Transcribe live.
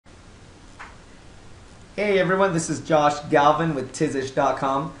Hey everyone, this is Josh Galvin with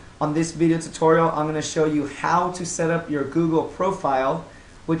Tizish.com. On this video tutorial, I'm going to show you how to set up your Google profile,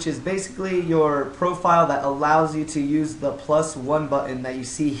 which is basically your profile that allows you to use the +1 button that you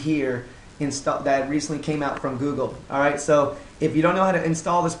see here that recently came out from Google. Alright, so if you don't know how to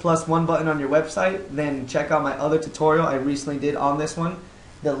install this +1 button on your website, then check out my other tutorial I recently did on this one.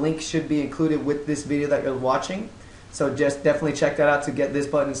 The link should be included with this video that you're watching. So just definitely check that out to get this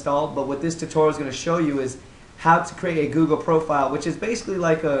button installed. But what this tutorial is going to show you is how to create a Google profile, which is basically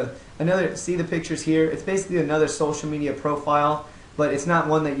like another, see the pictures here, it's basically another social media profile, but it's not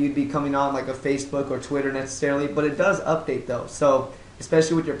one that you'd be coming on like a Facebook or Twitter necessarily, but it does update though. So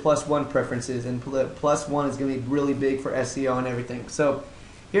especially with your +1 preferences, and +1 is going to be really big for SEO and everything. So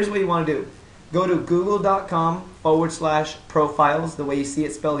here's what you want to do. Go to google.com/profiles, the way you see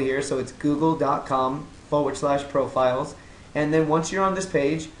it spelled here. So it's google.com/profiles. And then once you're on this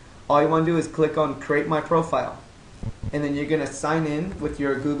page, all you want to do is click on Create My Profile. And then you're going to sign in with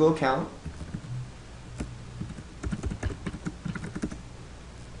your Google account.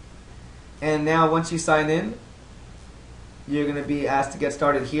 And now once you sign in, you're going to be asked to get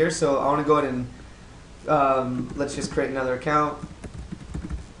started here. So I want to go ahead and let's just create another account.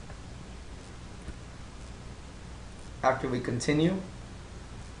 After we continue,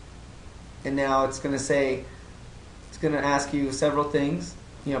 and now it's going to say, it's going to ask you several things.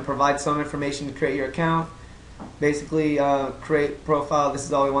 You know, provide some information to create your account. Basically, create profile. This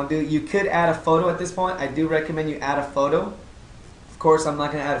is all we want to do. You could add a photo at this point. I do recommend you add a photo. Of course, I'm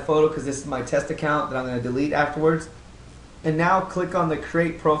not going to add a photo because this is my test account that I'm going to delete afterwards. And now click on the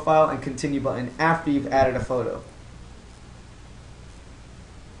Create Profile and Continue button after you've added a photo.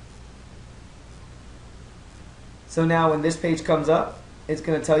 So now when this page comes up, it's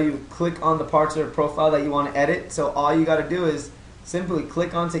going to tell you click on the parts of your profile that you want to edit. So all you got to do is simply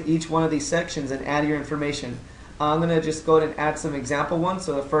click onto each one of these sections and add your information. I'm going to just go ahead and add some example ones.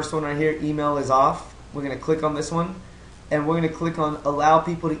 So the first one right here, email is off. We're going to click on this one, and we're going to click on allow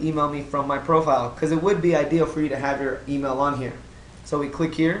people to email me from my profile, because it would be ideal for you to have your email on here. So we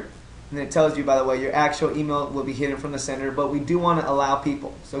click here, and it tells you, by the way, your actual email will be hidden from the sender, but we do want to allow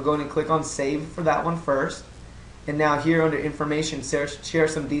people. So go ahead and click on save for that one first. And now here under information, share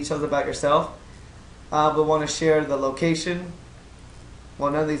some details about yourself. We'll want to share the location.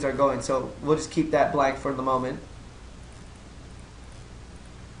 Well, none of these are going, so we'll just keep that blank for the moment.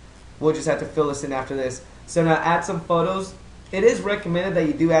 We'll just have to fill this in after this. So now add some photos. It is recommended that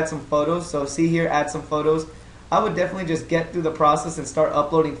you do add some photos. So see here, add some photos. I would definitely just get through the process and start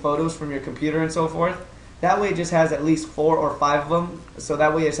uploading photos from your computer and so forth. That way it just has at least 4 or 5 of them. So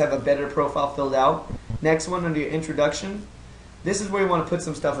that way you just have a better profile filled out. Next one, under your introduction, this is where you want to put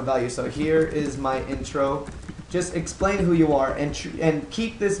some stuff about you. So here is my intro. Just explain who you are, and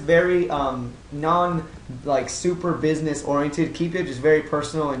keep this very super business oriented. Keep it just very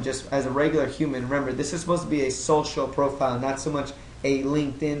personal and just as a regular human. Remember, this is supposed to be a social profile, not so much a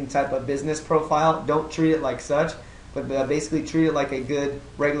LinkedIn type of business profile. Don't treat it like such, but basically treat it like a good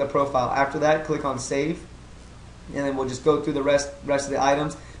regular profile. After that, click on save, and then we'll just go through the rest of the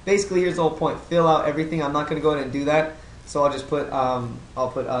items. Basically, here's the whole point. Fill out everything. I'm not going to go ahead and do that, so I'll just put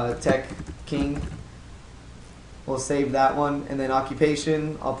Tech King. We'll save that one, and then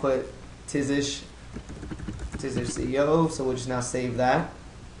occupation, I'll put Tizish CEO. So we'll just now save that.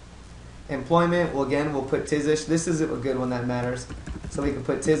 Employment, well, again, we'll put Tizish. This is a good one that matters. So we can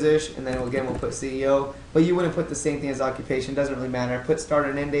put Tizish, and then again we'll put CEO. But you wouldn't put the same thing as occupation. Doesn't really matter. Put start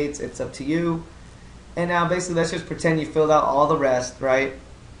and end dates. It's up to you. And now basically let's just pretend you filled out all the rest, right?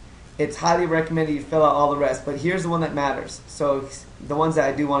 It's highly recommended you fill out all the rest, but here's the one that matters. So the ones that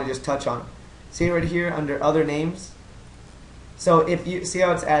I do want to just touch on. See right here under other names. So if you see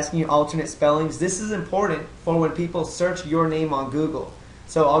how it's asking you alternate spellings, this is important for when people search your name on Google.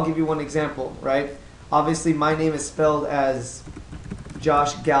 So I'll give you one example, right? Obviously my name is spelled as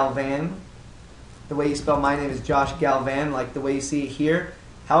Josh Galvan. The way you spell my name is Josh Galvan, like the way you see it here.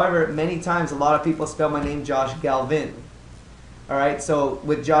 However, many times a lot of people spell my name Josh Galvin. Alright, so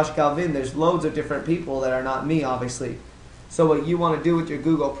with Josh Galvin, there's loads of different people that are not me, obviously. So what you want to do with your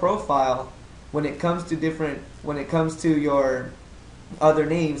Google profile, when it comes to your other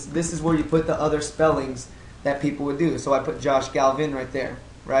names, this is where you put the other spellings that people would do. So I put Josh Galvin right there,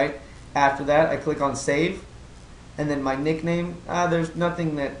 right? After that, I click on save, and then my nickname. There's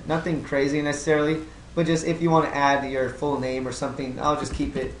nothing crazy necessarily, but just if you want to add your full name or something, I'll just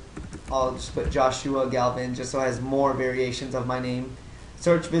keep it. I'll just put Joshua Galvin, just so it has more variations of my name.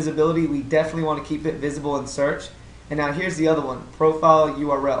 Search visibility, we definitely want to keep it visible in search. And now here's the other one, profile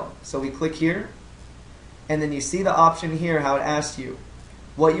URL. So we click here, and then you see the option here how it asks you,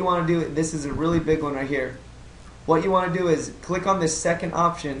 what you want to do, this is a really big one right here. What you want to do is click on this second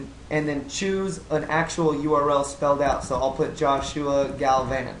option and then choose an actual URL spelled out. So I'll put Joshua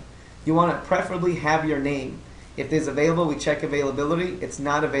Galvan. You want to preferably have your name. If it's available, we check availability. It's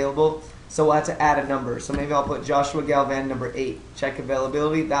not available, so we'll have to add a number. So maybe I'll put Joshua Galvan number 8. Check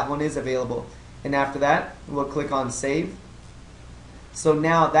availability. That one is available. And after that, we'll click on save. So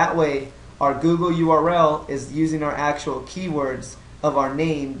now that way, our Google URL is using our actual keywords of our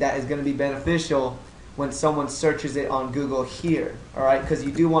name that is going to be beneficial when someone searches it on Google here. Alright, because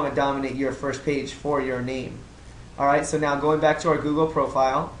you do want to dominate your first page for your name. Alright, so now going back to our Google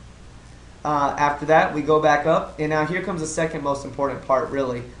profile. After that, we go back up, and now here comes the second most important part,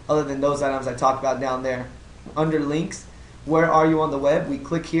 really, other than those items I talked about down there. Under links, where are you on the web? We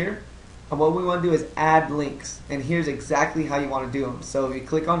click here, and what we want to do is add links, and here's exactly how you want to do them. So if you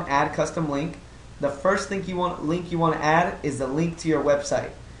click on Add Custom Link, the first link you want to add is the link to your website.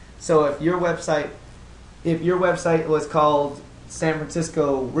 So if your website was called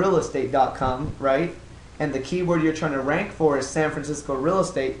sanfranciscorealestate.com, right? And the keyword you're trying to rank for is San Francisco real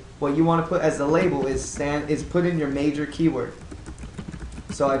estate, what you want to put as the label is put in your major keyword.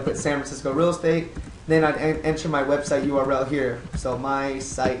 So I put San Francisco real estate, then I'd enter my website URL here, so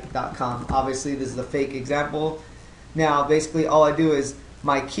mysite.com. Obviously this is a fake example. Now basically all I do is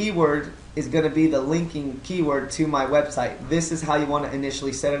my keyword is going to be the linking keyword to my website. This is how you want to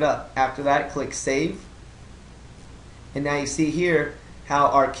initially set it up. After that, click save. And now you see here how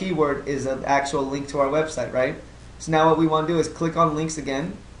our keyword is an actual link to our website, right? So now what we want to do is click on links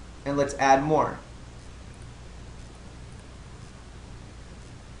again, and let's add more.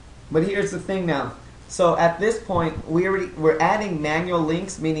 But here's the thing now. So at this point, we're adding manual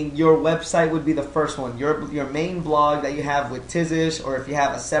links, meaning your website would be the first one. Your main blog that you have with Tizish, or if you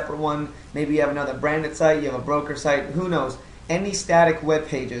have a separate one, maybe you have another branded site, you have a broker site, who knows. Any static web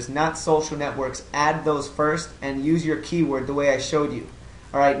pages, not social networks, add those first and use your keyword the way I showed you.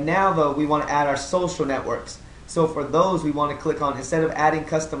 Alright, now though we want to add our social networks. So for those we want to click on, instead of adding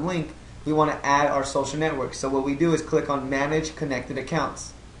custom link, we want to add our social networks. So what we do is click on Manage Connected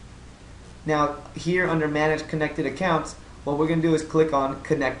Accounts. Now here under Manage Connected Accounts, what we're going to do is click on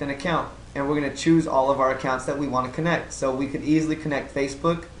Connect an Account. And we're going to choose all of our accounts that we want to connect. So we could easily connect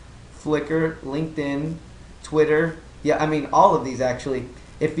Facebook, Flickr, LinkedIn, Twitter. Yeah, I mean all of these actually.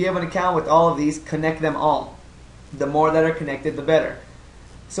 If you have an account with all of these, connect them all. The more that are connected, the better.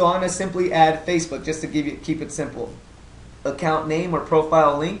 So I'm going to simply add Facebook just to keep it simple. Account name or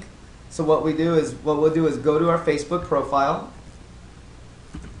profile link. So what we'll do is go to our Facebook profile.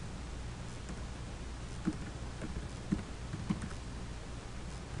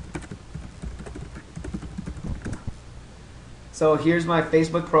 So here's my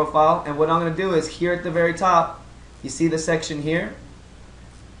Facebook profile, and what I'm going to do is here at the very top, you see the section here?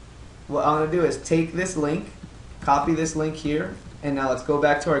 What I'm going to do is take this link, copy this link here, and now let's go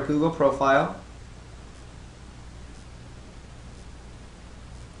back to our Google profile.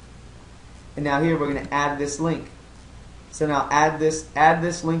 And now here we're going to add this link. So now add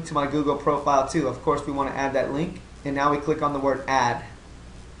this link to my Google profile too. Of course we want to add that link, and now we click on the word add.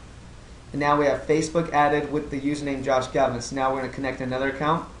 And now we have Facebook added with the username Josh Galvan. So now we're going to connect another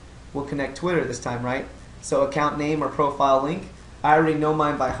account. We'll connect Twitter this time, right? So account name or profile link. I already know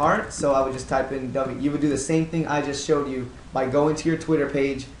mine by heart, so I would just type in W. You would do the same thing I just showed you by going to your Twitter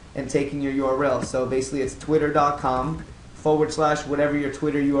page and taking your URL. So basically it's twitter.com/ whatever your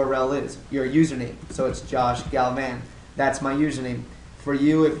Twitter URL is, your username. So it's Josh Galvan. That's my username. For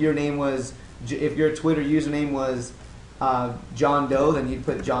you, if your Twitter username was John Doe, then you'd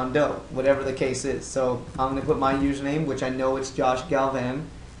put John Doe, whatever the case is. So I'm going to put my username, which I know it's Josh Galvan,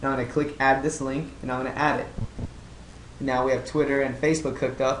 and I'm going to click add this link, and I'm going to add it. Now we have Twitter and Facebook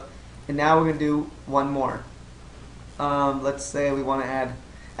hooked up, and now we're going to do one more. Let's say we want to add,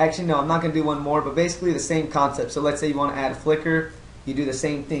 actually no, I'm not going to do one more, but basically the same concept. So let's say you want to add Flickr, you do the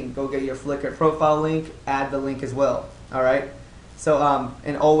same thing. Go get your Flickr profile link, add the link as well. Alright? So,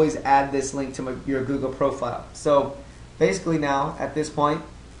 and always add this link to your Google profile. So basically now, at this point,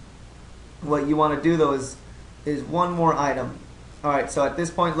 what you want to do though is one more item. Alright, so at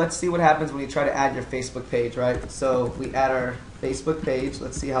this point, let's see what happens when you try to add your Facebook page, right? So we add our Facebook page.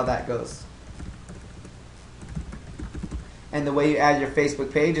 Let's see how that goes. And the way you add your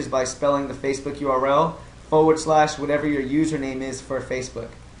Facebook page is by spelling the Facebook URL / whatever your username is for Facebook.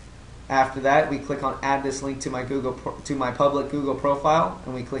 After that, we click on add this link to my public Google profile,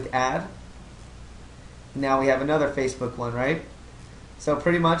 and we click add. Now we have another Facebook one, right? So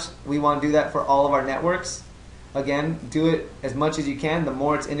pretty much we want to do that for all of our networks. Again, do it as much as you can. The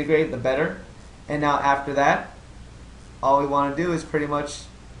more it's integrated, the better. And now after that, all we want to do is pretty much,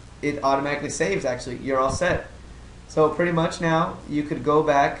 it automatically saves actually. You're all set. So pretty much now you could go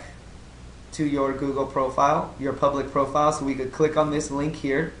back to your Google profile, your public profile, so we could click on this link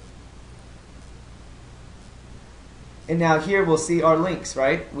here. And now here we'll see our links,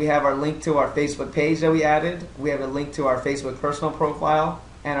 right? We have our link to our Facebook page that we added. We have a link to our Facebook personal profile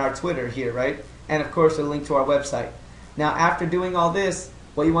and our Twitter here, right? And of course a link to our website. Now after doing all this,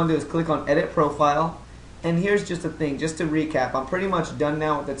 what you want to do is click on edit profile. And here's just a thing, just to recap. I'm pretty much done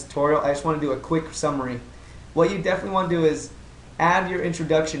now with the tutorial. I just want to do a quick summary. What you definitely want to do is add your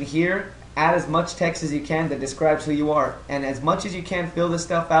introduction here. Add as much text as you can that describes who you are. And as much as you can, fill this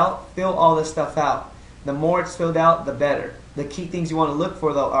stuff out. Fill all this stuff out. The more it's filled out, the better. The key things you want to look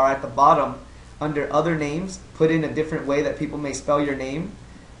for, though, are at the bottom under other names. Put in a different way that people may spell your name.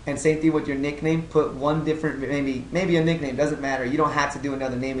 And same thing with your nickname. Put one different, maybe a nickname. Doesn't matter. You don't have to do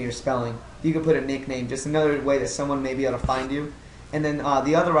another name of your spelling. You can put a nickname, just another way that someone may be able to find you. And then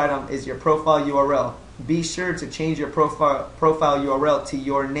the other item is your profile URL. Be sure to change your profile URL to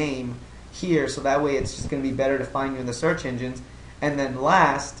your name here, so that way it's just going to be better to find you in the search engines. And then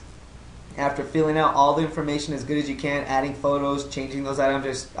last, after filling out all the information as good as you can, adding photos, changing those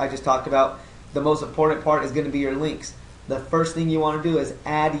items I just talked about, the most important part is going to be your links. The first thing you want to do is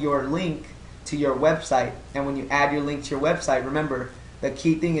add your link to your website. And when you add your link to your website, remember, the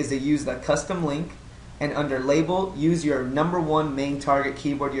key thing is to use the custom link, and under label, use your #1 main target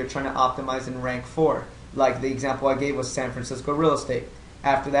keyword you're trying to optimize and rank for. Like the example I gave was San Francisco real estate.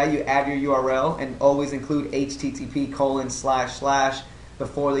 After that, you add your URL and always include http://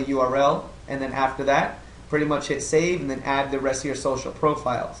 before the URL. And then after that, pretty much hit save and then add the rest of your social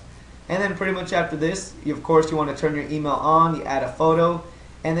profiles. And then pretty much after this, of course, you want to turn your email on, you add a photo,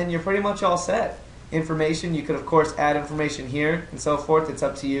 and then you're pretty much all set. Information, you could of course add information here and so forth. It's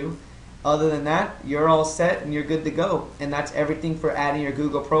up to you. Other than that, you're all set and you're good to go. And that's everything for adding your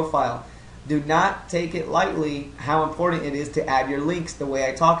Google profile. Do not take it lightly how important it is to add your links the way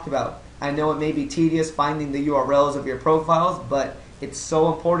I talked about. I know it may be tedious finding the URLs of your profiles, but it's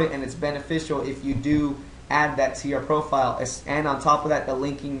so important and it's beneficial if you do add that to your profile. And on top of that, the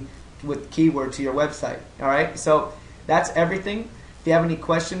linking with keyword to your website. Alright, so that's everything. If you have any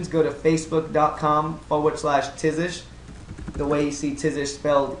questions, go to facebook.com/Tizish, the way you see Tizish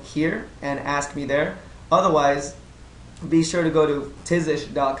spelled here, and ask me there. Otherwise, be sure to go to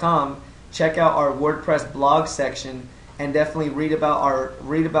Tizish.com, check out our WordPress blog section, and definitely read about our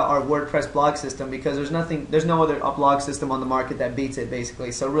WordPress blog system, because there's no other blog system on the market that beats it,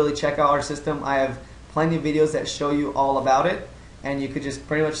 basically. So really check out our system. I have plenty of videos that show you all about it, and you could just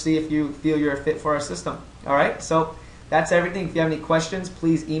pretty much see if you feel you're a fit for our system. Alright, so that's everything. If you have any questions,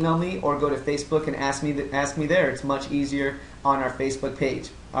 please email me or go to Facebook and ask me there. It's much easier on our Facebook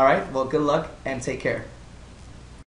page. Alright, well, good luck and take care.